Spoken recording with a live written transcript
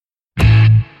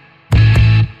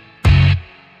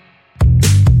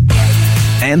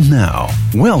And now,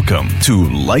 welcome to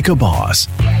Like a Boss,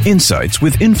 insights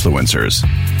with influencers,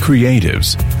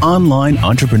 creatives, online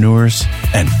entrepreneurs,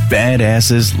 and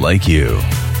badasses like you.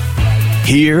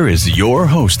 Here is your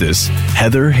hostess,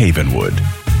 Heather Havenwood,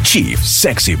 Chief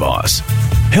Sexy Boss,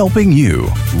 helping you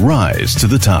rise to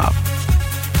the top.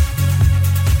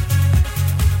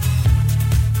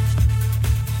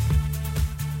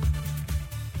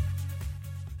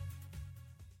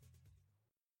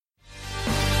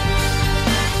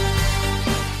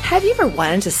 Have you ever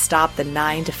wanted to stop the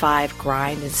 9-to-5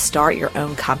 grind and start your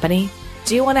own company?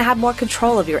 Do you want to have more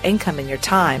control of your income and your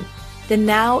time? Then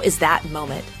now is that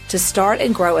moment to start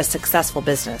and grow a successful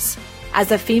business.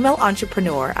 As a female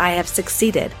entrepreneur, I have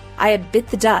succeeded. I have bit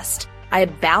the dust. I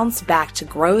have bounced back to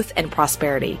growth and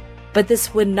prosperity. But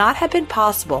this would not have been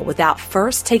possible without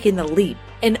first taking the leap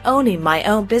and owning my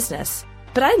own business.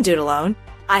 But I didn't do it alone.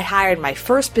 I hired my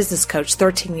first business coach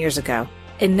 13 years ago.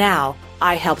 And now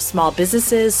I help small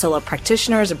businesses, solo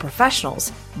practitioners, and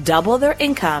professionals double their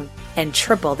income and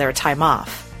triple their time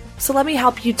off. So let me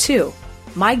help you too.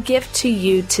 My gift to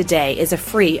you today is a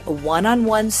free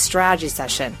one-on-one strategy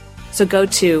session. So go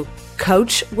to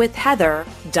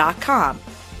coachwithheather.com,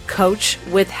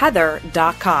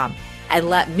 coachwithheather.com, and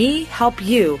let me help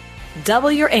you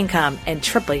double your income and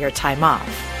triple your time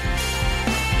off.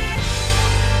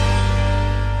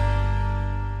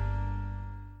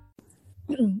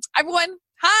 Everyone,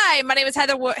 hi, my name is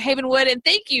Heather Havenwood, and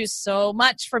thank you so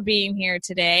much for being here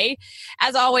today.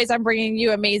 As always, I'm bringing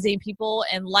you amazing people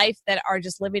in life that are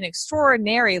just living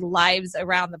extraordinary lives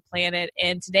around the planet,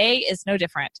 and today is no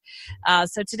different.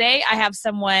 So today I have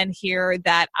someone here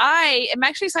that I am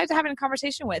actually excited to have a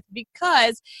conversation with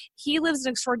because he lives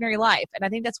an extraordinary life, and I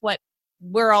think that's what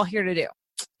we're all here to do.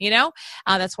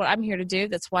 That's what I'm here to do.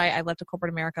 That's why I left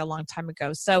corporate America a long time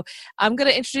ago. So I'm going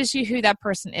to introduce you who that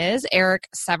person is. Erik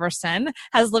Seversen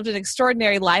has lived an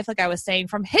extraordinary life, like I was saying,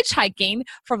 from hitchhiking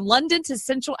from London to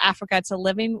Central Africa to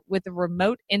living with a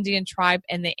remote Indian tribe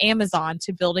in the Amazon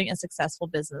to building a successful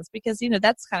business because,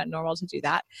 that's kind of normal to do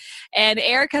that. And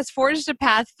Erik has forged a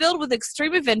path filled with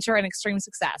extreme adventure and extreme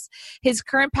success. His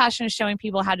current passion is showing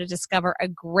people how to discover a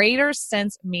greater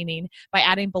sense of meaning by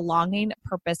adding belonging,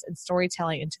 purpose, and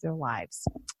storytelling into their lives.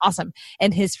 Awesome.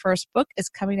 And his first book is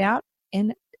coming out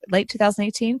in late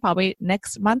 2018, probably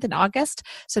next month in August.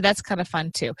 So that's kind of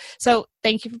fun too. So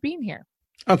thank you for being here.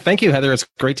 Oh, thank you, Heather. It's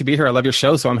great to be here. I love your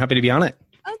show, so I'm happy to be on it.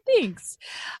 Oh, thanks.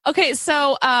 Okay.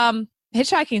 So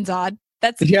hitchhiking's odd.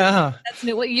 That's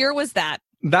new. What year was that?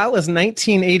 That was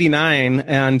 1989,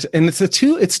 and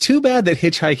it's too bad that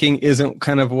hitchhiking isn't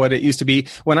kind of what it used to be.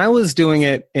 When I was doing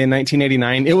it in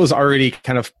 1989, it was already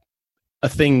kind of a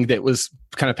thing that was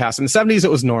kind of past. In the 70s, it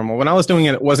was normal. When I was doing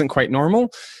it, it wasn't quite normal,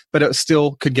 but it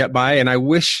still could get by. And I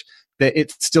wish that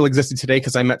it still existed today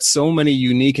because I met so many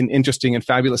unique and interesting and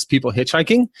fabulous people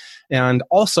hitchhiking. And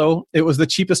also, it was the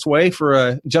cheapest way for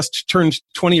a just turned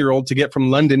 20-year-old to get from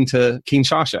London to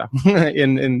Kinshasa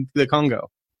in the Congo.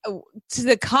 Oh, to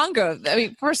the Congo. I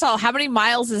mean, first of all, how many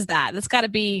miles is that? That's got to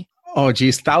be... Oh,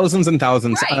 geez, thousands and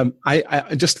thousands. Right.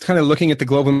 I just kind of looking at the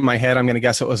globe in my head, I'm going to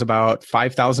guess it was about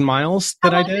 5,000 miles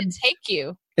that I did. How long did it take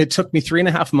you? It took me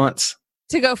 3.5 months.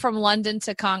 To go from London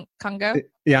to Congo?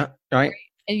 Yeah, right.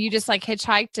 And you just like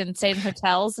hitchhiked and stayed in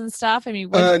hotels and stuff? I mean,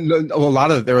 no, a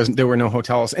lot of there were no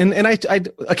hotels, and I'd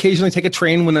occasionally take a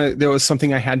train when there was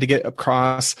something I had to get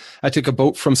across. I took a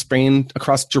boat from Spain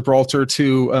across Gibraltar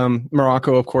to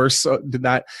Morocco, of course. So did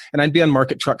that, and I'd be on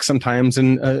market trucks sometimes,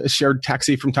 and a shared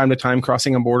taxi from time to time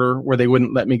crossing a border where they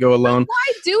wouldn't let me go alone.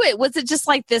 Why do it? Was it just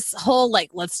like this whole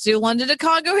let's do London to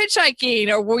Congo hitchhiking,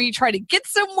 or were you trying to get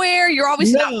somewhere? You're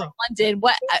obviously not from London.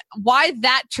 What? Why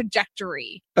that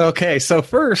trajectory? Okay, so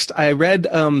first I read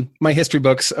my history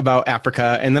books about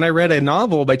Africa, and then I read a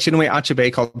novel by Chinua Achebe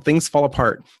called Things Fall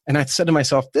Apart. And I said to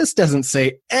myself, this doesn't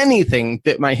say anything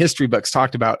that my history books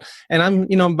talked about. And I'm,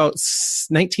 about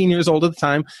 19 years old at the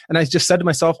time, and I just said to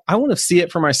myself, I want to see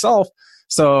it for myself.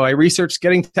 So I researched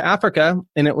getting to Africa,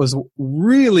 and it was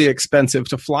really expensive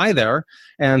to fly there.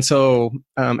 And so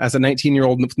as a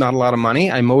 19-year-old with not a lot of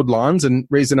money, I mowed lawns and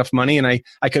raised enough money, and I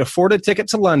could afford a ticket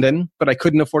to London, but I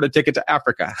couldn't afford a ticket to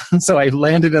Africa. So I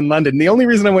landed in London. The only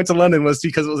reason I went to London was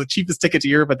because it was the cheapest ticket to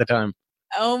Europe at the time.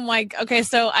 Oh my, okay.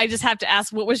 So I just have to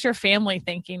ask, what was your family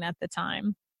thinking at the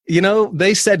time?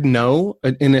 They said no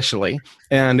initially,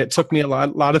 and it took me a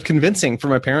lot of convincing for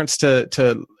my parents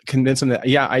to convince them that,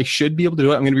 yeah, I should be able to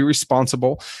do it. I'm going to be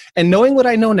responsible. And knowing what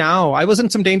I know now, I was in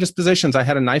some dangerous positions. I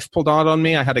had a knife pulled out on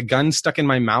me. I had a gun stuck in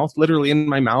my mouth, literally in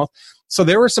my mouth. So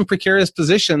there were some precarious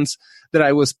positions that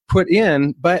I was put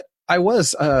in, but I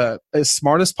was as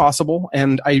smart as possible,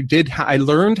 and I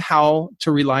learned how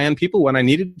to rely on people when I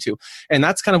needed to. And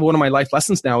that's kind of one of my life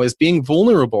lessons now, is being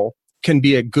vulnerable can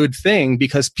be a good thing,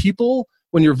 because people,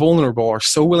 when you're vulnerable, are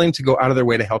so willing to go out of their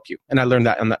way to help you. And I learned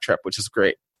that on that trip, which is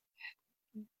great.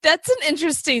 That's an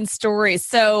interesting story.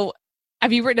 So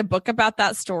have you written a book about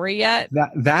that story yet?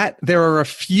 That there are a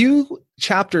few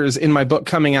chapters in my book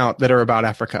coming out that are about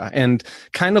Africa, and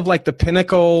kind of like the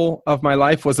pinnacle of my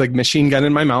life was like Machine Gun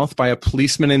in My Mouth by a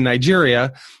policeman in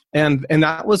Nigeria. And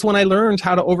that was when I learned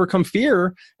how to overcome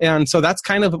fear. And so that's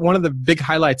kind of one of the big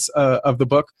highlights of the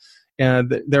book.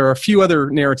 And there are a few other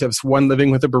narratives, one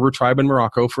living with the Berber tribe in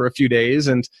Morocco for a few days,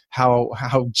 and how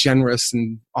generous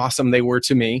and awesome they were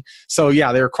to me. So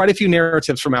yeah, there are quite a few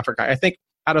narratives from Africa. I think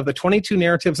out of the 22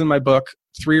 narratives in my book,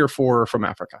 3 or 4 are from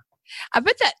Africa. I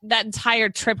bet that entire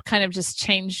trip kind of just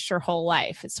changed your whole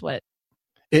life. It's what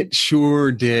it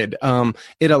sure did.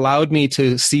 It allowed me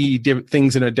to see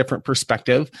things in a different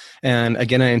perspective. And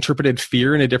again, I interpreted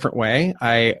fear in a different way.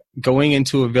 Going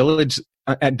into a village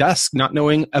at dusk, not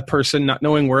knowing a person, not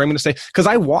knowing where I'm going to stay, because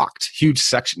I walked huge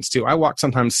sections too. I walked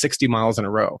sometimes 60 miles in a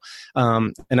row.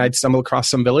 And I'd stumble across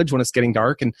some village when it's getting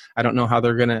dark, and I don't know how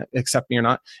they're going to accept me or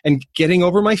not. And getting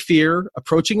over my fear,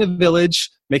 approaching a village,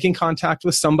 making contact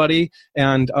with somebody,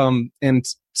 and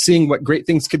seeing what great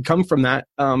things could come from that,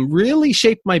 really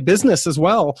shaped my business as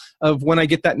well. Of when I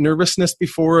get that nervousness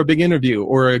before a big interview,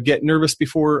 or get nervous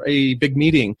before a big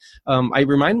meeting, I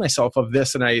remind myself of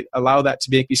this, and I allow that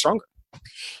to make me stronger.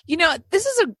 You know, this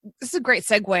is a great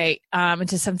segue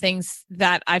into some things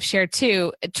that I've shared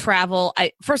too. Travel.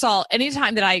 First of all,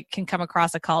 anytime that I can come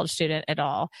across a college student at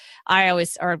all,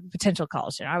 or a potential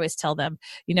college student, I always tell them,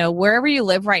 you know, wherever you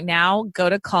live right now, go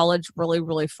to college really,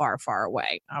 really far, far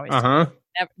away. I always tell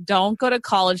them, don't go to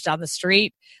college down the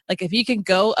street. Like, if you can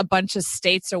go a bunch of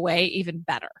states away, even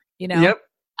better, you know? Yep.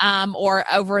 Or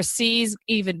overseas,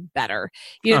 even better.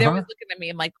 You know, they were looking at me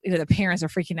and like, you know, the parents are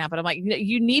freaking out, but I'm like,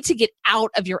 you need to get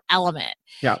out of your element.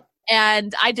 Yeah.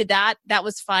 And I did that. That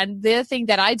was fun. The other thing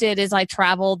that I did is I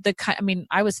traveled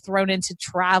I was thrown into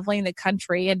traveling the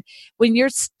country. And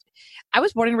I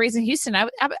was born and raised in Houston.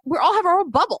 We all have our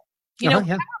own bubble. You know,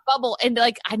 our bubble. And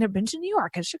like, I've never been to New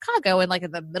York and Chicago and like in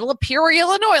the middle of Peoria,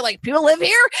 Illinois, like people live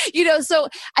here, you know? So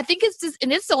I think it's just,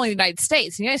 and it's only the United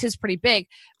States. The United States is pretty big,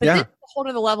 but this is a whole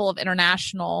other level of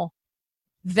international,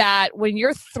 that when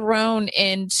you're thrown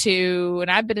into, and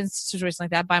I've been in situations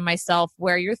like that by myself,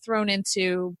 where you're thrown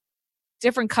into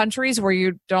different countries where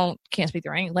you can't speak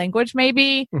their language,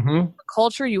 maybe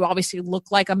culture, you obviously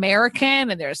look like American,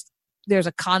 and there's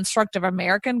a construct of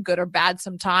American, good or bad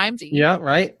sometimes. Yeah.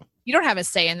 Right. You don't have a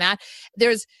say in that.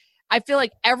 I feel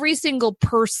like every single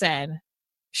person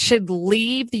should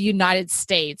leave the United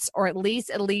States, or at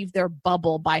least leave their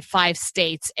bubble by 5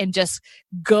 states, and just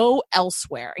go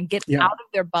elsewhere and get out of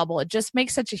their bubble. It just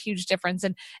makes such a huge difference.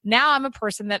 And now I'm a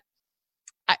person that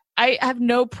I have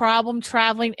no problem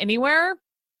traveling anywhere.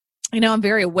 You know, I'm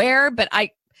very aware, but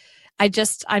I'm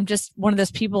just one of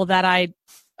those people that I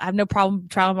have no problem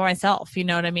traveling by myself. You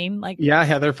know what I mean? Like, yeah,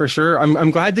 Heather, for sure. I'm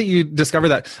glad that you discovered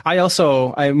that.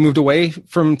 I moved away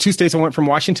from 2 states. I went from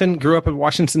Washington, grew up in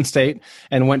Washington State,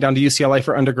 and went down to UCLA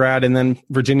for undergrad, and then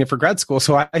Virginia for grad school.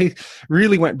 So I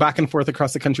really went back and forth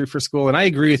across the country for school. And I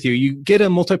agree with you. You get a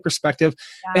multi-perspective.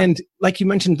 Yeah. And like you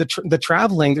mentioned, the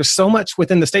traveling, there's so much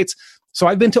within the states. So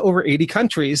I've been to over 80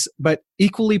 countries, but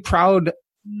equally proud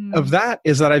of that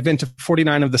is that I've been to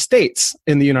 49 of the states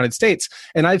in the United States.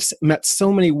 And I've met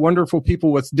so many wonderful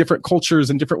people with different cultures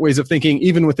and different ways of thinking,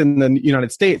 even within the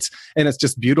United States. And it's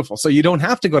just beautiful. So you don't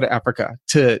have to go to Africa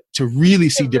to really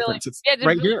see differences. Yeah,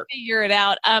 right here. Figure it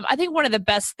out. I think one of the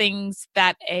best things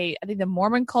that I think the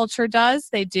Mormon culture does,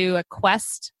 they do a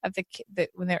quest of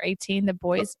when they're 18, the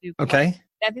boys do. Okay.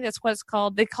 I think that's what it's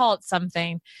called. They call it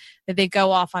something that they go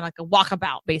off on, like a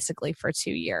walkabout basically for 2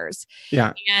 years.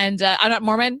 Yeah. And I'm not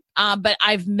Mormon, but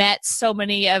I've met so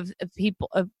many of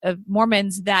people, of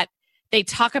Mormons, that they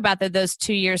talk about that those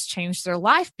 2 years changed their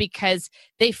life, because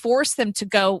they force them to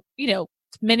go, you know,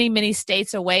 many, many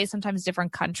states away, sometimes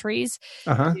different countries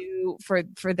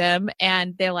for them.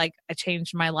 And they're like, I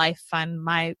changed my life on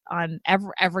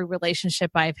every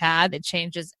relationship I've had. It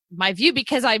changes my view,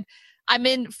 because I'm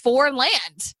in foreign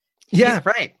land. Yeah,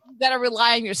 right. You've got to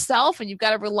rely on yourself, and you've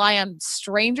got to rely on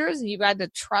strangers, and you've got to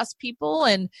trust people.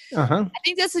 And I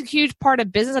think that's a huge part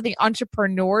of business. I think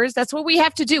entrepreneurs, that's what we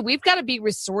have to do. We've got to be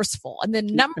resourceful. And the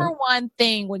number one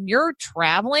thing when you're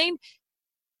traveling,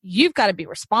 you've got to be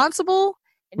responsible,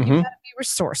 and you've got to be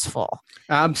resourceful.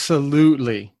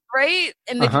 Absolutely. Right?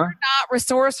 And if you're not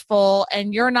resourceful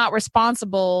and you're not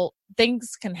responsible,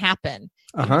 things can happen.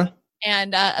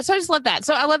 And so I just love that.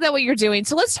 So I love that what you're doing.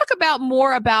 So let's talk about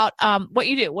more about what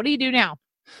you do. What do you do now?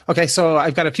 Okay, so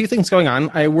I've got a few things going on.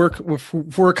 I work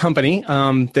for a company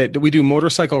that we do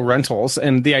motorcycle rentals,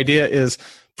 and the idea is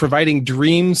providing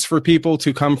dreams for people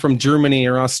to come from Germany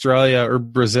or Australia or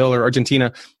Brazil or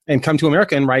Argentina and come to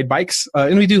America and ride bikes.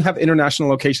 And we do have international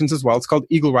locations as well. It's called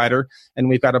Eagle Rider, and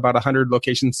we've got about 100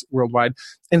 locations worldwide.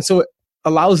 And so it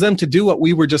allows them to do what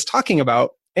we were just talking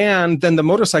about. And then the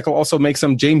motorcycle also makes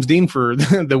them James Dean for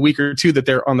the week or two that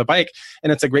they're on the bike.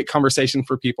 And it's a great conversation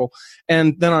for people.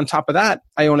 And then on top of that,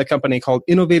 I own a company called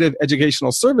Innovative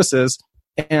Educational Services.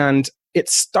 And it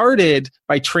started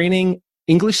by training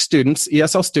English students,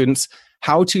 ESL students,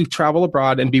 how to travel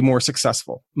abroad and be more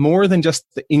successful, more than just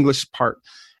the English part.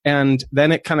 And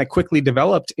then it kind of quickly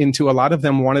developed into a lot of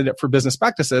them wanted it for business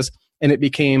practices, and it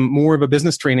became more of a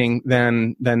business training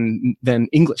than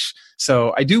English.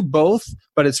 So I do both,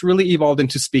 but it's really evolved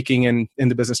into speaking and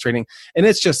into business training. And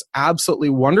it's just absolutely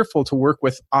wonderful to work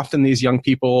with often these young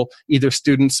people, either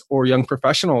students or young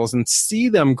professionals, and see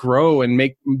them grow and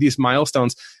make these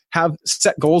milestones, have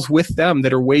set goals with them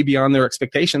that are way beyond their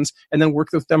expectations, and then work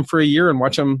with them for a year and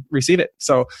watch them receive it.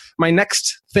 So my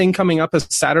next thing coming up is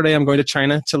Saturday. I'm going to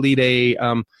China to lead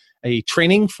a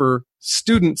training for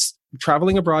students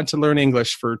traveling abroad to learn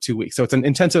English for 2 weeks. So it's an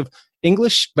intensive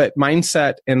English, but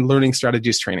mindset and learning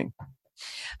strategies training.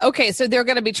 Okay, so they're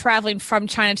going to be traveling from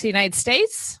China to the United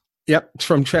States? Yep,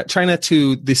 from China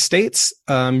to the States,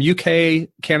 UK,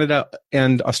 Canada,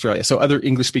 and Australia. So other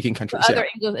English-speaking countries.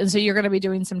 And so you're going to be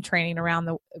doing some training around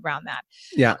that.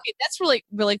 Yeah, okay, that's really,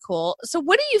 really cool. So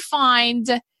what do you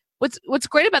find? What's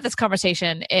great about this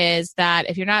conversation is that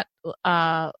if you're not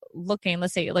looking,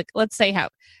 let's say how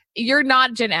you're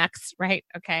not Gen X, right?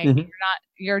 Okay, mm-hmm.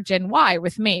 you're Gen Y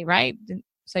with me, right?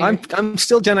 So I'm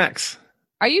still Gen X.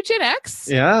 Are you Gen X?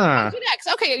 Yeah, I'm Gen X.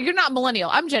 Okay, you're not millennial.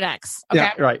 I'm Gen X. Okay,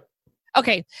 yeah, right.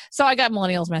 Okay, so I got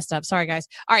millennials messed up. Sorry, guys.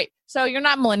 All right, so you're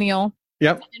not millennial.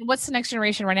 Yep. And what's the next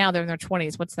generation right now? They're in their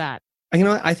 20s. What's that? You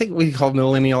know, I think we call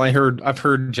millennial. I've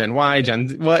heard Gen Y,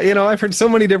 I've heard so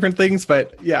many different things,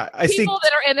 but yeah, I see people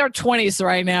that are in their 20s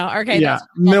right now. Okay, yeah,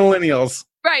 millennials.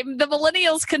 Right, the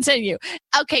millennials continue.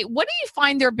 Okay, what do you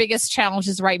find their biggest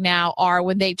challenges right now are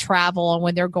when they travel and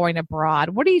when they're going abroad?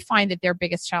 What do you find that their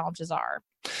biggest challenges are?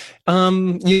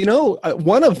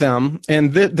 One of them,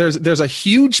 and there's a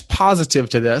huge positive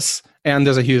to this, and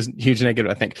there's a huge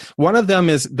negative, I think. One of them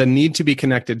is the need to be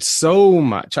connected so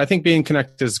much. I think being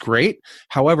connected is great.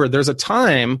 However, there's a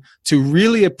time to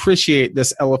really appreciate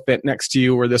this elephant next to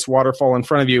you or this waterfall in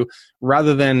front of you,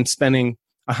 rather than spending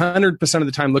 100% of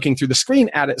the time looking through the screen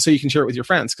at it so you can share it with your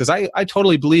friends. Because I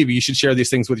totally believe you should share these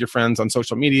things with your friends on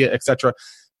social media, etc.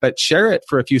 But share it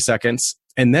for a few seconds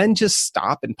and then just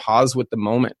stop and pause with the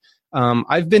moment.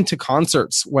 I've been to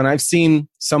concerts when I've seen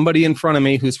somebody in front of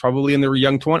me who's probably in their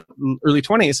early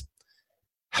 20s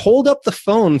hold up the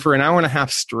phone for an hour and a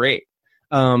half straight.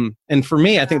 And for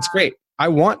me, I think it's great. I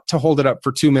want to hold it up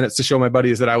for 2 minutes to show my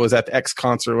buddies that I was at the X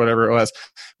concert or whatever it was.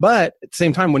 But at the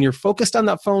same time, when you're focused on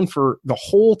that phone for the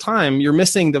whole time, you're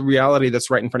missing the reality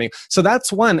that's right in front of you. So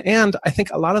that's one. And I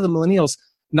think a lot of the millennials,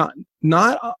 not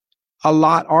a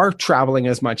lot are traveling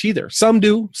as much either. Some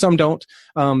do, some don't.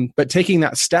 But taking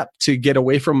that step to get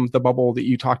away from the bubble that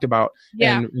you talked about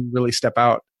and really step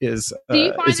out is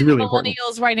really important.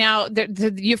 Millennials right now,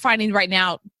 you're finding right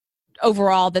now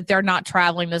overall that they're not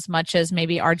traveling as much as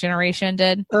maybe our generation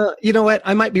did? You know what?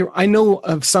 I know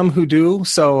of some who do.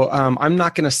 So I'm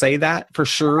not going to say that for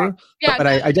sure. Okay. Yeah, but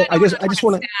I just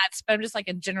want to. But I'm just like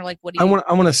in general, like what do you?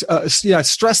 I want to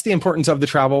stress the importance of the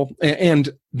travel and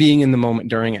being in the moment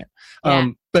during it. Yeah.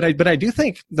 But I do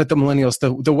think that the millennials,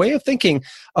 the way of thinking,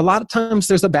 a lot of times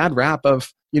there's a bad rap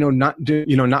of not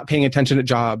paying attention at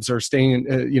jobs or staying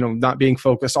not being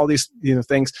focused, all these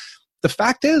things. The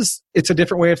fact is, it's a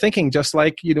different way of thinking. Just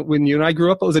like when you and I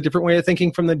grew up, it was a different way of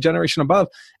thinking from the generation above.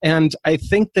 And I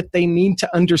think that they need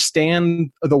to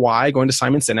understand the why. Going to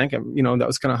Simon Sinek, that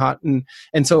was kind of hot, and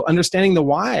so understanding the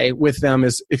why with them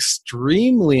is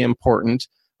extremely important.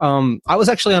 I was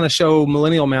actually on a show,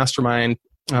 Millennial Mastermind,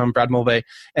 Brad Mulvey,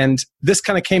 and this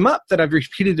kind of came up that I've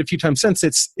repeated a few times since.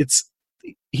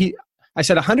 I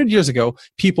said 100 years ago,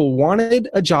 people wanted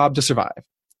a job to survive.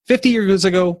 50 years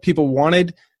ago, people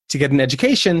wanted to get an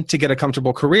education, to get a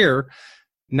comfortable career.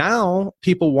 Now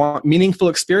people want meaningful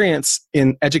experience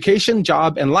in education,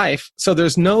 job, and life. So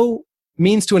there's no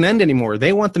means to an end anymore.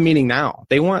 They want the meaning now.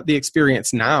 They want the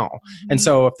experience now. Mm-hmm. And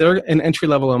so if they're an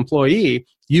entry-level employee,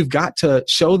 you've got to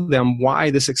show them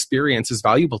why this experience is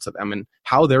valuable to them and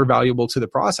how they're valuable to the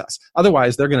process.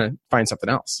 Otherwise, they're going to find something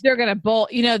else. They're going to bolt.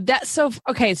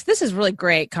 Okay, so this is really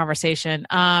great conversation.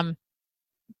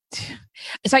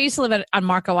 So I used to live on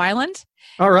Marco Island.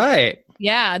 All right.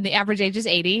 Yeah, and the average age is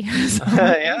 80. So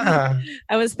Yeah.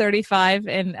 I was 35,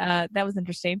 and that was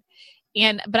interesting.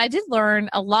 But I did learn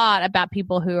a lot about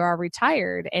people who are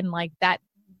retired, and like that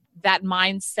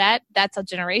mindset. That's a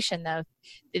generation though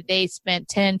that they spent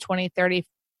 10, 20, 30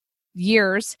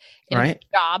 years in a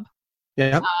job,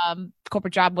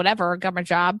 corporate job, whatever, government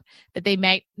job that they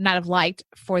might not have liked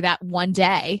for that one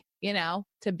day,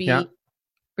 to be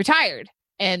retired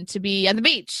and to be on the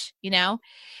beach,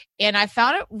 And I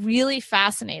found it really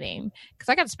fascinating because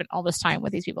I got to spend all this time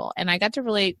with these people. And I got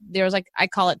to there's I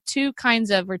call it two kinds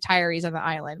of retirees on the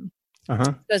island.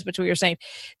 Goes between what you're saying.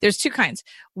 There's two kinds.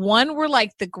 One were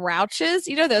like the grouches,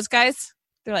 those guys.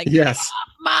 They're like, yes,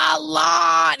 my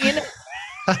lawn,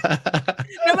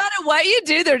 No matter what you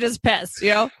do, they're just pissed,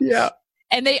 Yeah.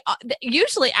 And they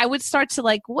usually, I would start to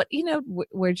like, what,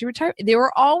 where'd you retire? They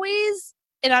were always,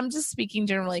 and I'm just speaking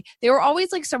generally, they were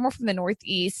always like somewhere from the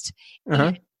Northeast.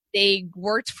 They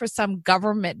worked for some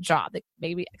government job, like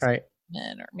maybe or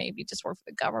maybe just work for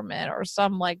the government or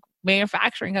some like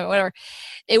manufacturing company, whatever.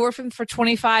 They worked for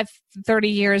 25, 30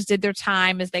 years, did their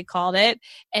time as they called it.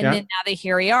 And then now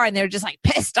here we are, and they're just like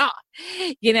pissed off.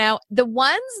 The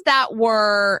ones that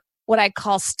were what I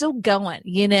call still going,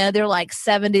 they're like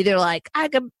 70. They're like, I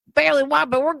can barely walk,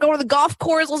 but we're going to the golf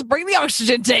course. Let's bring the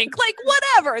oxygen tank. Like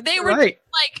whatever. They were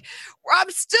like, I'm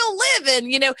still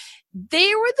living,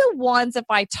 They were the ones, if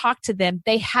I talked to them,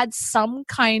 they had some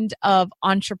kind of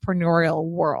entrepreneurial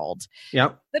world.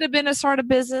 Yep. Could have been a start of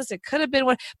business. It could have been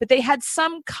but they had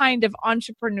some kind of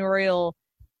entrepreneurial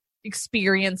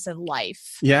experience in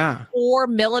life. Yeah. Or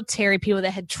military people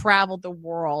that had traveled the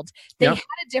world. They had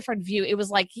a different view. It was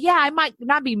like, I might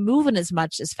not be moving as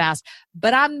much as fast,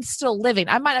 but I'm still living.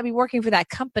 I might not be working for that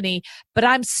company, but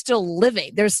I'm still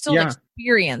living. There's still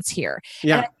experience here.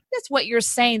 Yeah. And I think that's what you're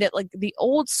saying, that like the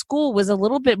old school was a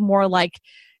little bit more like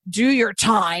do your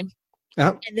time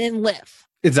and then live.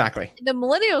 Exactly. And the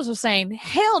millennials were saying,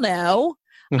 hell no,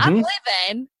 I'm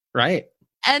living. Right.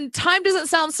 And time doesn't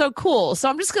sound so cool, so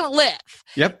I'm just going to live.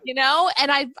 Yep.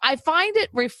 And I find it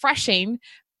refreshing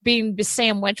being the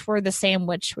sandwich. We're the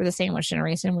sandwich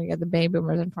generation. We got the baby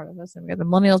boomers in front of us, and we got the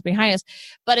millennials behind us.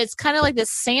 But it's kind of like this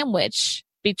sandwich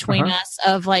between us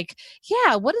of like,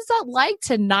 what is that like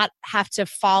to not have to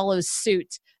follow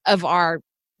suit of our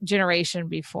generation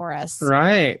before us?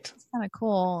 Right. It's kind of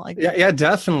cool. Like, yeah,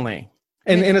 definitely.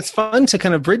 And it's fun to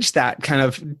kind of bridge that kind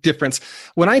of difference.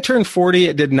 When I turned 40,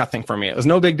 it did nothing for me. It was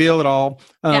no big deal at all.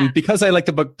 Because I like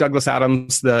the book Douglas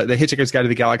Adams, the Hitchhiker's Guide to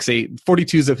the Galaxy,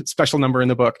 42 is a special number in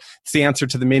the book. It's the answer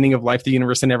to the meaning of life, the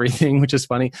universe, and everything, which is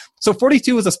funny. So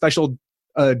 42 was a special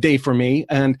day for me,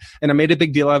 and I made a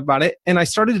big deal about it. And I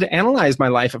started to analyze my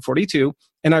life at 42,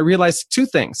 and I realized two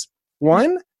things.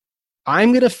 One, I'm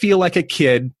going to feel like a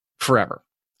kid forever.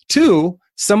 Two,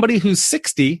 somebody who's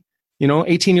 60,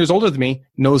 18 years older than me,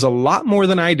 knows a lot more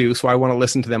than I do, so I want to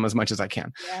listen to them as much as I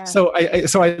can. Yeah. So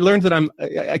I learned that I'm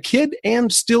a kid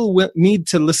and still need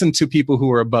to listen to people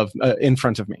who are above, in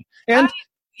front of me. And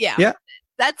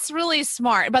that's really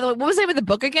smart. By the way, what was the name of the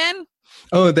book again?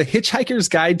 Oh, The Hitchhiker's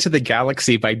Guide to the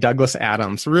Galaxy by Douglas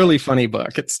Adams. Really funny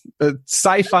book. It's a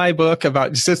sci-fi book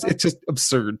about it's just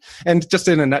absurd. And just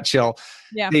in a nutshell,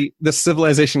 the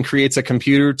civilization creates a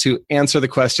computer to answer the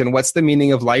question, what's the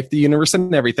meaning of life, the universe,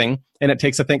 and everything? And it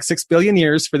takes, I think, 6 billion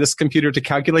years for this computer to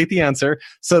calculate the answer.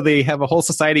 So they have a whole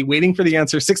society waiting for the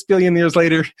answer. 6 billion years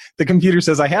later, the computer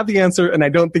says, I have the answer, and I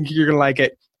don't think you're going to like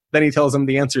it. Then he tells them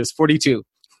the answer is 42.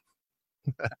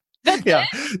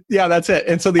 That's it.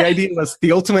 And so the idea was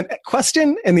the ultimate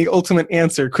question and the ultimate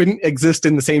answer couldn't exist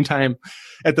at the same time.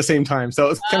 So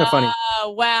it's kind of funny.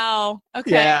 Oh, wow.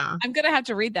 Okay. Yeah. I'm going to have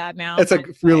to read that now. It's a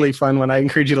really fun one. I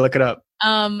encourage you to look it up.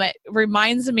 It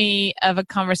reminds me of a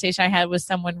conversation I had with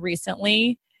someone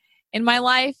recently in my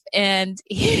life. And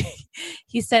he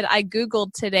said, I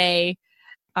Googled today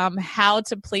how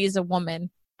to please a woman.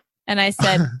 And I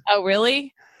said, oh,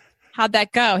 really? How'd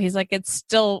that go? He's like, it's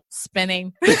still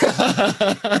spinning. It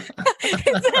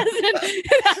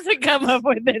hasn't come up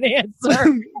with an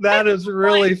answer. That is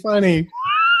really funny.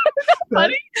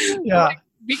 Funny? Yeah. Like,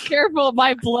 be careful, it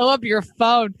might blow up your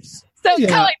phone. So kind of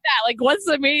like that. Like, what's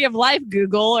the meaning of life,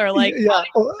 Google? Or like,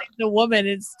 the woman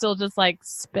is still just like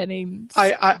spinning.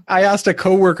 I asked a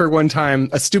coworker one time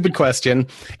a stupid question,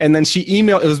 and then she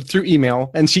emailed. It was through email,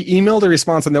 and she emailed a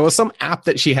response. And there was some app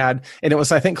that she had, and it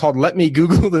was, I think, called "Let Me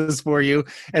Google This For You."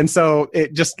 And so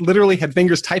it just literally had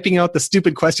fingers typing out the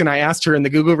stupid question I asked her, and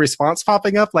the Google response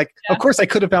popping up. Like, of course, I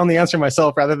could have found the answer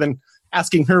myself rather than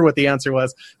asking her what the answer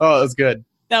was. Oh, it was good.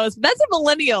 That's a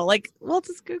millennial. Like, we'll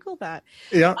just Google that.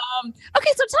 Yeah.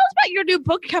 Okay, so tell us about your new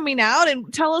book coming out,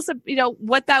 and tell us,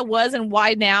 what that was and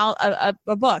why now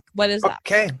a book. What is that?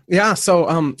 Okay. Yeah.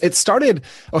 So it started.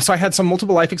 So I had some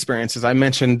multiple life experiences. I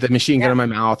mentioned the machine gun in my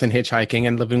mouth and hitchhiking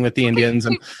and living with the Indians.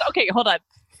 And okay, hold on.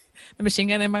 The machine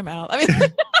gun in my mouth. I mean,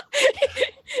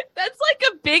 that's like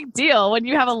a big deal when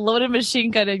you have a loaded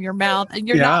machine gun in your mouth and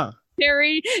you're not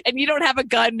scary and you don't have a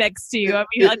gun next to you. I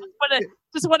mean, I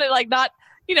just want to like not,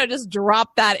 just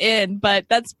drop that in, but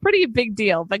that's pretty big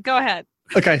deal. But go ahead.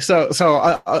 Okay, so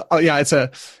yeah,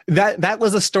 that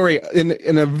was a story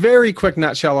in a very quick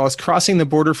nutshell. I was crossing the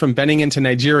border from Benin into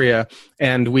Nigeria,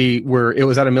 and it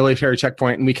was at a military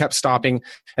checkpoint, and we kept stopping.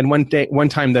 And one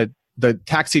time the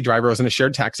taxi driver, was in a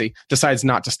shared taxi, decides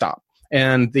not to stop.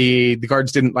 And the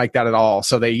guards didn't like that at all.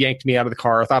 So they yanked me out of the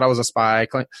car, thought I was a spy.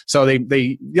 So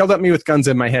they yelled at me with guns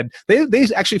in my head. They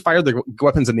actually fired their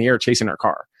weapons in the air chasing our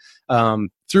car,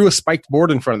 threw a spiked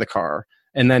board in front of the car,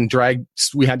 and then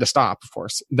we had to stop, of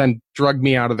course, then drugged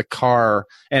me out of the car.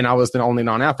 And I was the only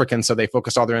non-African. So they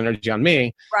focused all their energy on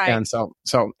me. Right. And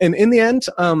and in the end,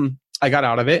 I got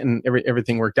out of it and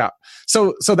everything worked out.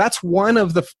 So that's one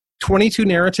of the 22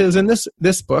 narratives in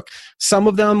this book. Some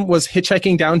of them was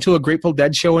hitchhiking down to a Grateful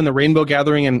Dead show in the Rainbow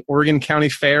Gathering in Oregon County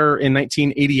Fair in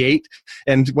 1988,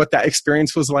 and what that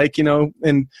experience was like,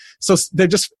 and so they're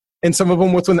just, and some of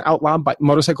them was with an outlaw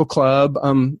motorcycle club.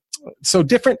 So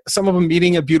different, some of them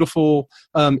meeting a beautiful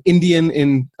Indian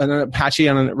in an Apache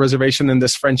on a reservation, and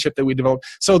this friendship that we developed.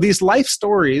 So these life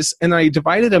stories, and I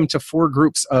divided them to 4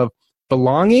 groups of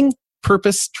belonging,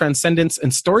 purpose, transcendence,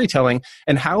 and storytelling,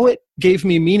 and how it gave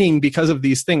me meaning because of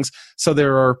these things. So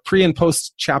there are pre and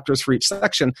post chapters for each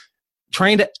section,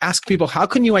 trying to ask people, how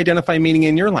can you identify meaning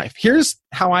in your life? Here's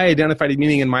how I identified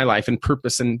meaning in my life, and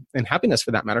purpose and happiness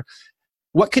for that matter.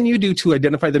 What can you do to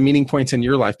identify the meaning points in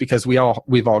your life? Because we've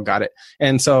all got it.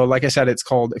 And so, like I said, it's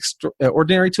called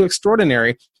Ordinary to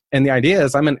Extraordinary. And the idea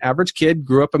is, I'm an average kid,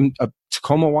 grew up in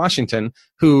Tacoma, Washington,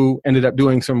 who ended up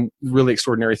doing some really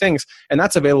extraordinary things. And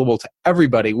that's available to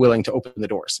everybody willing to open the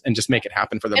doors and just make it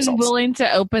happen for themselves. And willing to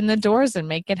open the doors and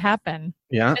make it happen.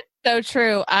 Yeah. It's so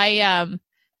true. I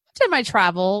did my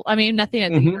travel. I mean, nothing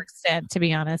at your extent, to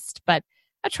be honest, but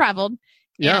I traveled.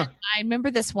 Yeah. And I remember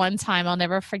this one time, I'll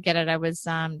never forget it. I was,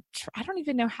 I don't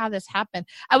even know how this happened.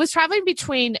 I was traveling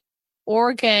between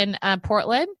Oregon,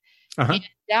 Portland, and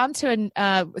down to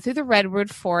through the redwood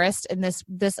forest in this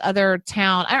other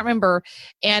town. I don't remember.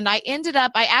 And I ended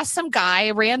up, I asked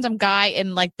a random guy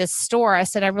in like this store. I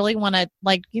said, I really want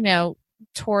to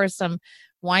tour some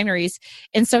wineries.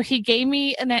 And so he gave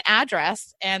me an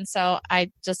address. And so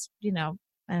I just,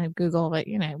 and Google it,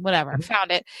 whatever, found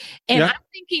it. And I'm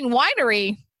thinking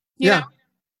winery, you know,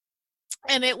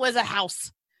 and it was a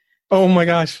house. Oh my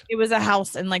gosh. It was a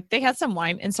house, and like they had some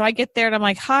wine. And so I get there and I'm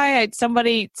like, hi,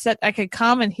 somebody said I could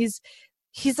come. And he's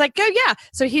like, oh yeah.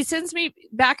 So he sends me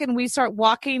back and we start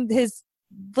walking his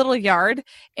little yard,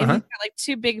 and he's got like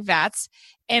 2 big vats.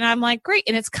 And I'm like, great.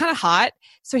 And it's kind of hot.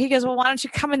 So he goes, well, why don't you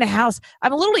come in the house?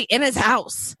 I'm literally in his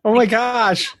house. Oh my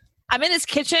gosh. I'm in his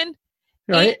kitchen.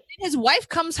 Right. And his wife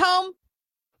comes home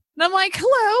and I'm like,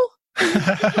 hello.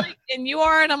 And you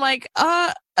are, and I'm like,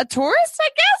 a tourist, I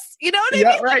guess. You know what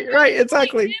I mean? Right,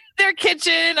 exactly. In their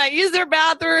kitchen, I use their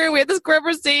bathroom. We had this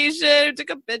conversation, took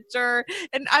a picture,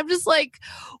 and I'm just like,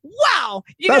 wow,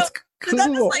 that's cool. Did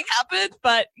that just happen?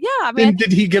 But yeah, I mean,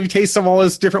 did he give taste of all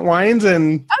his different wines?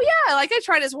 And oh yeah, like I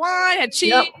tried his wine, had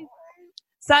cheese. Yep.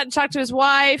 Sat and talked to his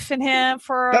wife and him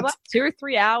for like 2 or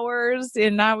 3 hours,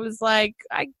 and I was like,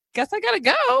 I guess I gotta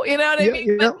go. You know what I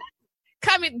mean? Yeah.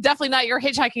 I mean, definitely not your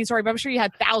hitchhiking story, but I'm sure you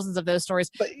had thousands of those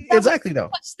stories. But exactly, though.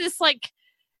 What's this like?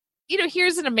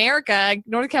 Here's in America,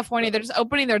 Northern California, they're just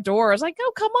opening their doors. Like,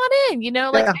 oh, come on in.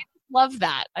 I just love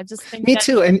that. I just think me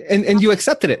too. And you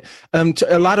accepted it.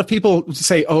 A lot of people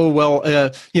say, oh, well,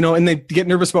 and they get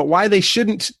nervous about why they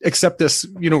shouldn't accept this,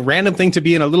 random thing to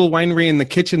be in a little winery in the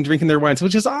kitchen drinking their wines,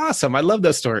 which is awesome. I love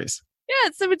those stories. Yeah,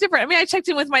 it's so different. I mean, I checked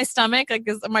in with my stomach, like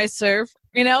my serve,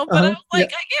 but I was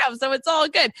like, I am, so it's all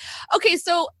good. Okay,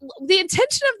 so the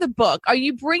intention of the book, are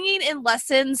you bringing in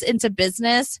lessons into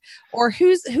business, or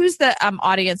who's the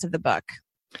audience of the book?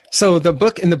 So the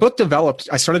book developed,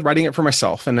 I started writing it for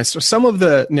myself. And some of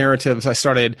the narratives I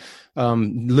started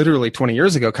literally 20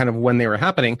 years ago, kind of when they were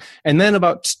happening. And then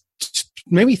about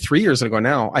maybe 3 years ago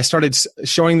now, I started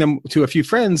showing them to a few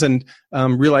friends and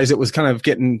realized it was kind of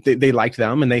they liked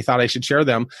them and they thought I should share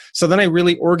them. So then I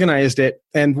really organized it.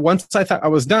 And once I thought I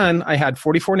was done, I had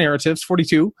 44 narratives,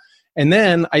 42. And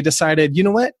then I decided, you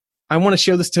know what? I want to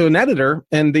show this to an editor.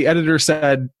 And the editor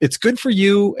said, it's good for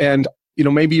you and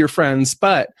maybe your friends,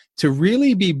 but to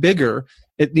really be bigger,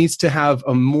 it needs to have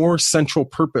a more central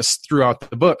purpose throughout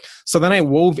the book. So then I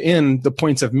wove in the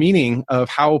points of meaning of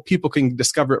how people can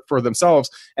discover it for themselves.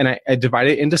 And I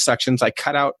divided it into sections. I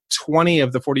cut out 20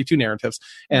 of the 42 narratives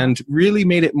and really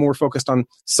made it more focused on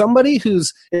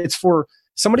it's for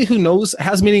somebody who knows,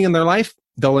 has meaning in their life.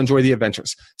 They'll enjoy the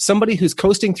adventures. Somebody who's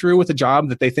coasting through with a job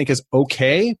that they think is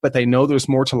okay, but they know there's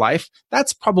more to life.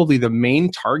 That's probably the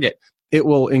main target. It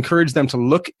will encourage them to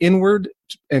look inward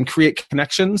and create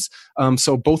connections.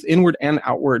 So both inward and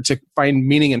outward to find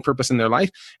meaning and purpose in their life.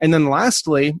 And then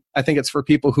lastly, I think it's for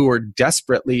people who are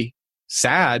desperately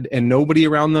sad and nobody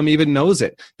around them even knows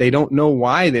it. They don't know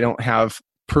why they don't have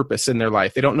purpose in their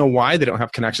life. They don't know why they don't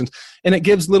have connections. And it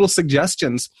gives little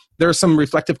suggestions. There are some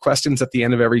reflective questions at the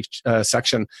end of every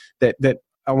section that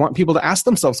I want people to ask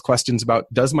themselves questions about,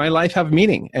 does my life have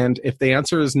meaning? And if the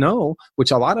answer is no,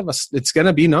 which a lot of us, it's going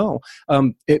to be no,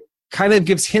 it kind of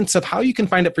gives hints of how you can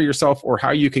find it for yourself or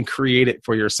how you can create it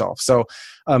for yourself. So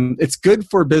it's good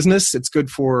for business. It's good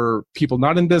for people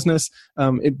not in business.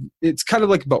 It's kind of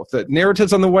like both the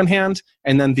narratives on the one hand,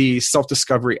 and then the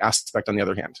self-discovery aspect on the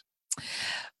other hand.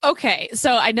 Okay,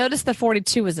 so I noticed the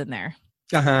 42 was in there.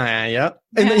 Yeah.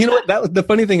 And you know what? The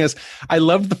funny thing is, I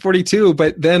loved the 42,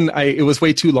 but then it was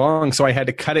way too long, so I had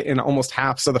to cut it in almost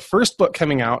half. So the first book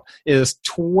coming out is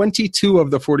 22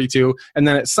 of the 42, and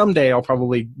then someday I'll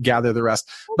probably gather the rest.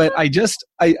 But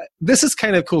this is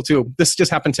kind of cool too. This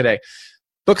just happened today.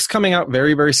 Book's coming out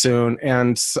very, very soon,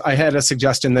 and I had a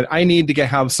suggestion that I need to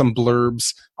have some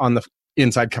blurbs on the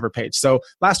inside cover page. So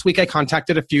last week I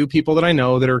contacted a few people that I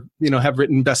know that are, have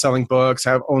written best-selling books,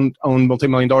 have owned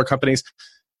multi-million-dollar companies.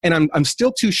 And I'm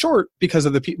still too short because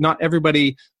of not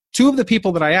everybody. Two of the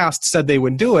people that I asked said they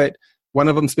would do it. One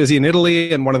of them's busy in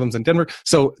Italy and one of them's in Denver.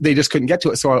 So they just couldn't get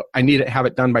to it. So I need to have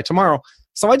it done by tomorrow.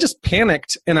 So I just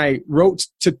panicked and I wrote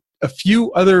to a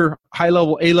few other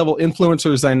high-level, A-level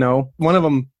influencers I know. One of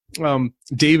them,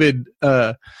 David,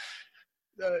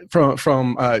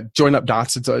 from Join Up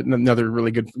Dots. It's another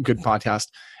really good podcast.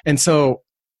 And so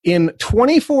in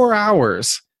 24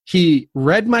 hours, he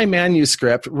read my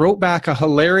manuscript, wrote back a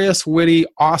hilarious, witty,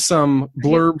 awesome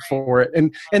blurb for it.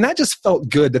 And that just felt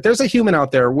good that there's a human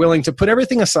out there willing to put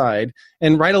everything aside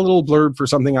and write a little blurb for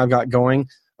something I've got going.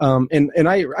 And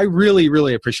I really,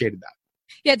 really appreciated that.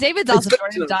 Yeah, David's awesome.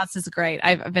 Join Up Dots is great.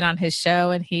 I've been on his show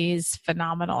and he's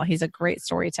phenomenal. He's a great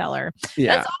storyteller.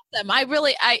 Yeah. That's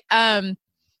awesome.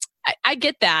 I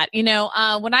get that, and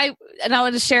I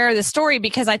want to share the story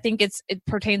because I think it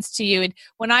pertains to you. And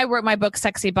when I wrote my book,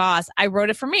 Sexy Boss, I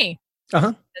wrote it for me.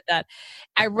 I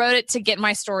wrote it to get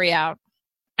my story out,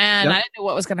 and I didn't know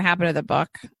what was going to happen to the book.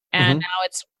 And now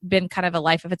it's been kind of a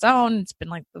life of its own. It's been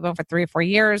like over 3 or 4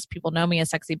 years. People know me as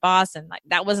Sexy Boss, and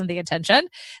that wasn't the intention.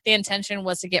 The intention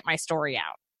was to get my story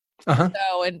out.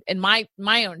 So in my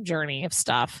own journey of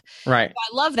stuff, right? So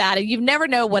I love that, and you never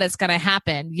know what is going to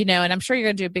happen, and I'm sure you're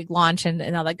going to do a big launch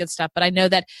and all that good stuff. But I know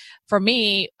that for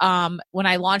me, when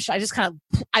I launched, I just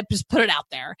put it out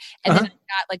there, and then I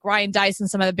got like Ryan Dice and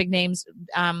some other big names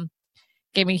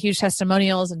gave me huge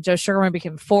testimonials, and Joe Sugarman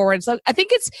became forward. So I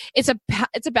think it's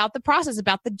about the process,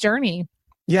 about the journey.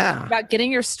 Yeah. About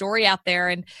getting your story out there.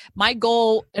 And my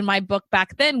goal in my book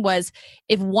back then was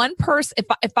if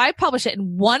I publish it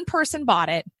and one person bought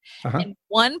it and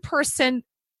one person,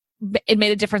 it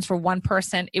made a difference for one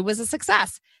person, it was a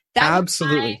success.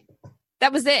 Absolutely.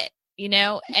 That was it.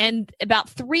 And about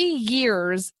 3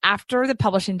 years after the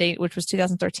publishing date, which was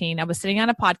 2013, I was sitting on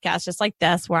a podcast just like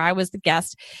this, where I was the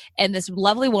guest. And this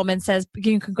lovely woman says,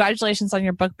 congratulations on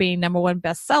your book being #1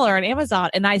 bestseller on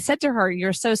Amazon. And I said to her,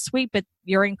 you're so sweet, but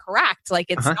you're incorrect. Like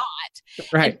it's not.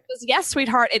 Right. And she goes, yes,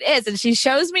 sweetheart, it is. And she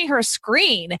shows me her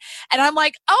screen and I'm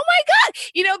like, oh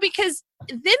my God, because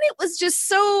then it was just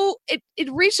so,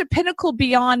 it reached a pinnacle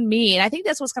beyond me. And I think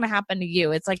that's what's going to happen to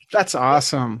you. It's like, that's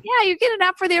awesome. Yeah. You're getting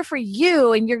out there for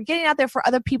you, and you're getting out there for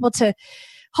other people to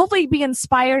hopefully be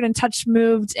inspired and touched,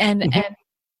 moved. And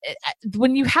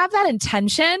when you have that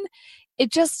intention,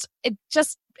 it just,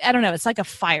 I don't know. It's like a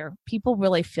fire. People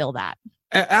really feel that.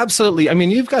 Absolutely. I mean,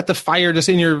 you've got the fire just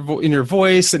in your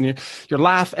voice and your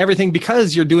laugh, everything,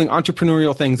 because you're doing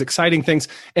entrepreneurial things, exciting things.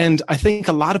 And I think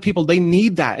a lot of people, they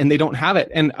need that and they don't have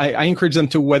it. And I encourage them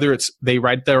to, whether it's they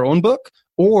write their own book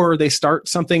or they start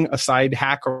something, a side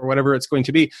hack or whatever it's going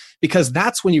to be, because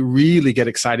that's when you really get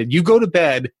excited. You go to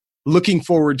bed looking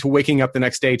forward to waking up the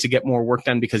next day to get more work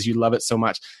done because you love it so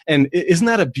much. And isn't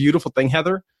that a beautiful thing,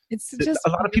 Heather? It's just a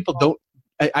lot of people don't.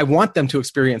 I want them to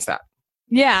experience that.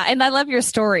 Yeah. And I love your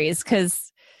stories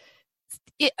because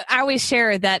I always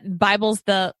share that Bible's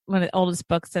one of the oldest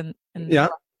books in the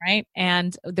world, right?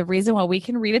 And the reason why we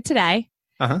can read it today,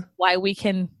 why we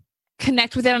can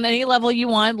connect with it on any level you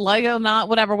want, like it or not,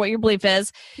 whatever, what your belief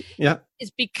is,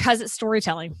 is because it's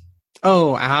storytelling.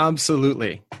 Oh,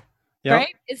 absolutely. Yep.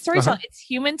 Right? It's storytelling. It's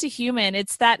human to human.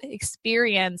 It's that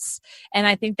experience. And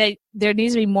I think that there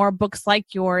needs to be more books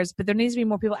like yours, but there needs to be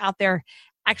more people out there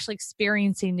actually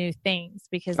experiencing new things,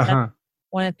 because that's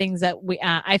one of the things that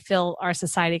I feel our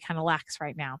society kind of lacks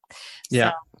right now. Yeah.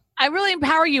 So I really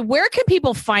empower you. Where can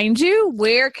people find you?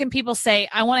 Where can people say,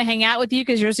 I want to hang out with you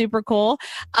because you're super cool,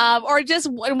 or just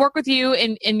work with you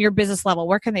in your business level?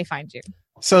 Where can they find you?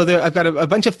 So I've got a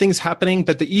bunch of things happening,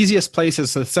 but the easiest place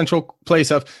is the central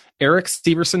place of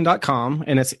erikseversen.com,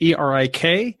 and it's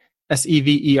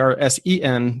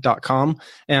ErikSeversen.com.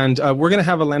 And we're going to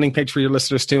have a landing page for your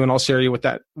listeners too, and I'll share you what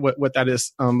that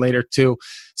is later too,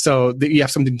 so that you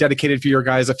have something dedicated for your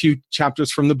guys. A few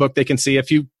chapters from the book they can see, a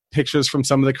few pictures from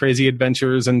some of the crazy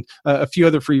adventures, and a few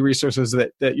other free resources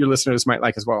that your listeners might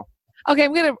like as well. Okay,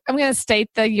 I'm gonna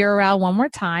state the URL one more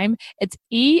time. It's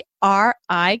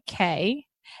ErikSeversen.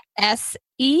 So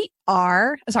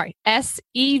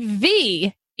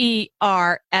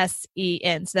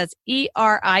that's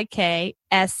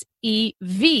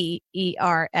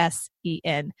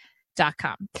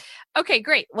ErikSeversen.com. Okay,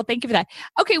 great. Well, thank you for that.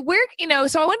 Okay,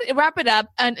 so I want to wrap it up.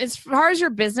 And as far as your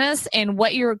business and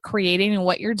what you're creating and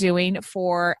what you're doing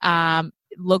for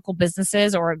local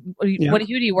businesses, or who do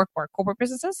you work for? Corporate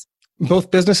businesses?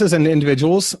 Both businesses and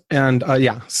individuals. And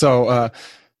so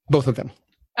both of them.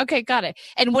 Okay, got it.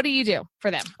 And what do you do for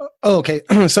them? Okay.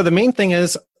 So the main thing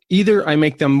is, either I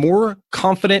make them more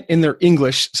confident in their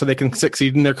English so they can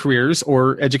succeed in their careers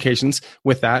or educations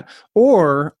with that,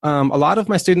 or a lot of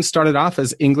my students started off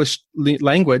as English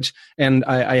language, and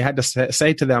I had to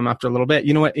say to them after a little bit,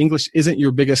 you know what, English isn't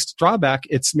your biggest drawback.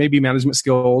 It's maybe management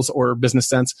skills or business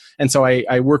sense. And so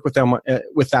I work with them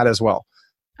with that as well.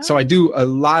 Oh. So I do a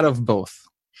lot of both.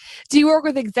 Do you work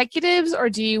with executives, or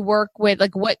do you work with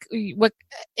what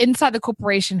inside the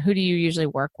corporation? Who do you usually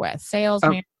work with? Sales,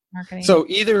 marketing? So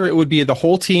either it would be the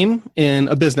whole team in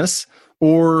a business,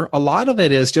 or a lot of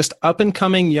it is just up and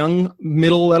coming young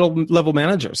middle level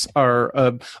managers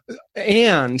and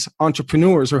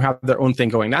entrepreneurs who have their own thing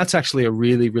going. That's actually a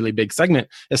really, really big segment,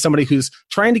 is somebody who's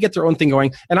trying to get their own thing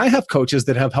going. And I have coaches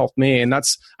that have helped me. And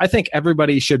I think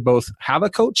everybody should both have a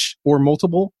coach or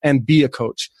multiple and be a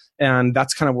coach. And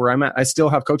that's kind of where I'm at. I still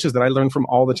have coaches that I learn from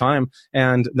all the time.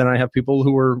 And then I have people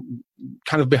who are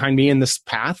kind of behind me in this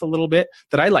path a little bit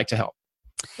that I like to help.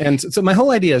 And so my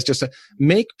whole idea is just to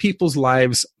make people's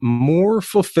lives more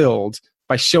fulfilled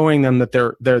by showing them that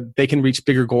they can reach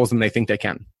bigger goals than they think they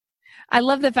can. I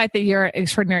love the fact that you're an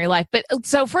extraordinary life. But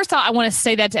so first of all, I want to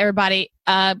say that to everybody.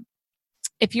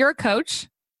 If you're a coach,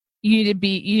 you need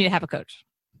to have a coach.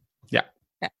 Yeah.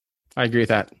 I agree with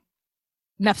that.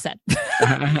 Enough said.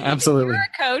 Absolutely. If you're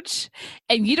a coach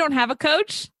and you don't have a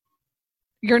coach,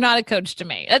 you're not a coach to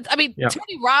me. Tony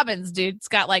Robbins, dude's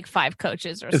got like 5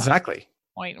 coaches or something. Exactly.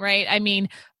 Point, right? I mean,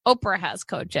 Oprah has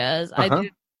coaches.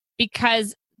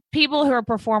 Because people who are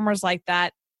performers like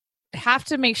that have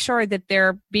to make sure that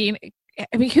they're being.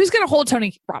 I mean, who's going to hold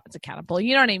Tony Robbins accountable?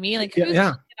 You know what I mean? Like, who's going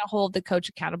to hold the coach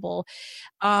accountable?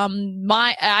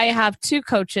 I have 2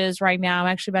 coaches right now. I'm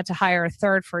actually about to hire a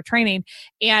third for training,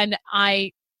 and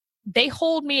they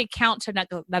hold me account to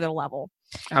another level.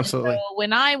 Absolutely. So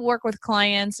when I work with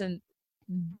clients, and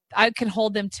I can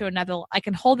hold them to another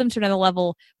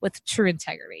level with true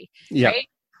integrity. Yeah. Right?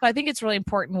 So I think it's really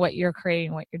important what you're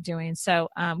creating, what you're doing. So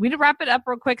we need to wrap it up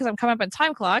real quick because I'm coming up on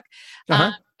time clock.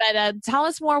 But tell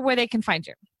us more where they can find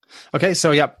you. Okay.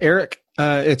 So Erik,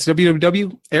 it's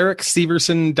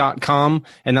www.erikseversen.com,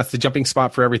 and that's the jumping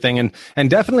spot for everything. And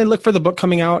definitely look for the book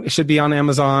coming out. It should be on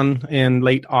Amazon in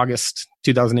late August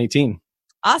 2018.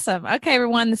 Awesome. Okay,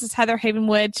 everyone. This is Heather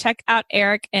Havenwood. Check out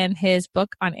Erik and his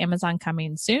book on Amazon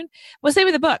coming soon. What's the name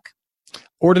of the book?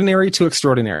 Ordinary to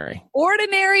Extraordinary.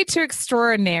 Ordinary to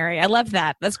Extraordinary. I love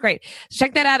that. That's great.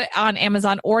 Check that out on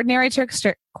Amazon. Ordinary to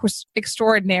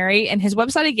Extraordinary. And his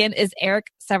website again is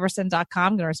erikseversen.com.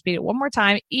 I'm going to repeat it one more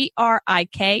time.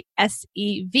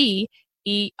 ErikSeversen.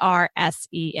 All right,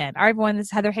 everyone. This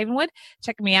is Heather Havenwood.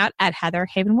 Check me out at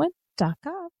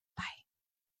heatherhavenwood.com.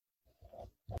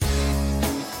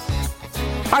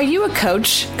 Are you a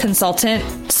coach,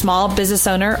 consultant, small business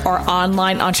owner, or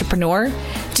online entrepreneur?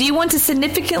 Do you want to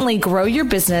significantly grow your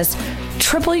business,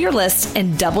 triple your list,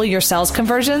 and double your sales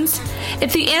conversions?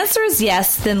 If the answer is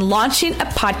yes, then launching a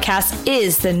podcast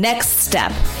is the next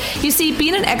step. You see,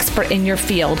 being an expert in your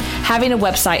field, having a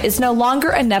website is no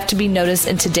longer enough to be noticed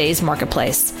in today's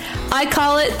marketplace. I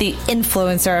call it the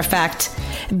influencer effect.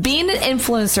 Being an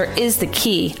influencer is the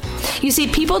key. You see,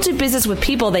 people do business with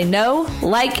people they know,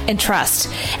 like, and trust.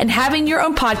 And having your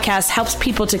own podcast helps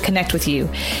people to connect with you.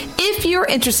 If you're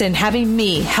interested in having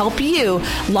me help you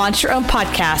launch your own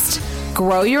podcast,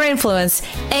 grow your influence,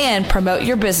 and promote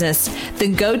your business,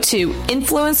 then go to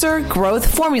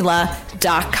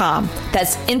influencergrowthformula.com.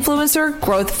 That's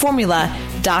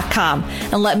influencergrowthformula.com.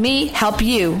 And let me help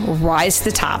you rise to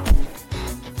the top.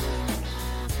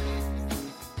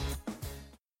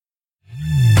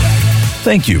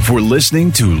 Thank you for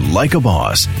listening to Like a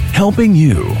Boss, helping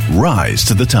you rise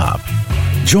to the top.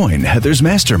 Join Heather's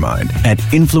mastermind at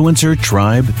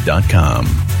influencertribe.com,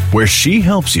 where she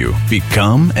helps you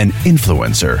become an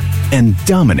influencer and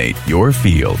dominate your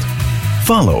field.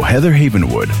 Follow Heather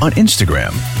Havenwood on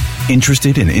Instagram.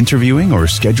 Interested in interviewing or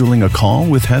scheduling a call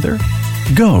with Heather?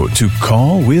 Go to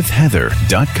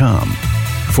callwithheather.com.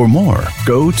 For more,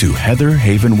 go to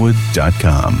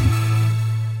heatherhavenwood.com.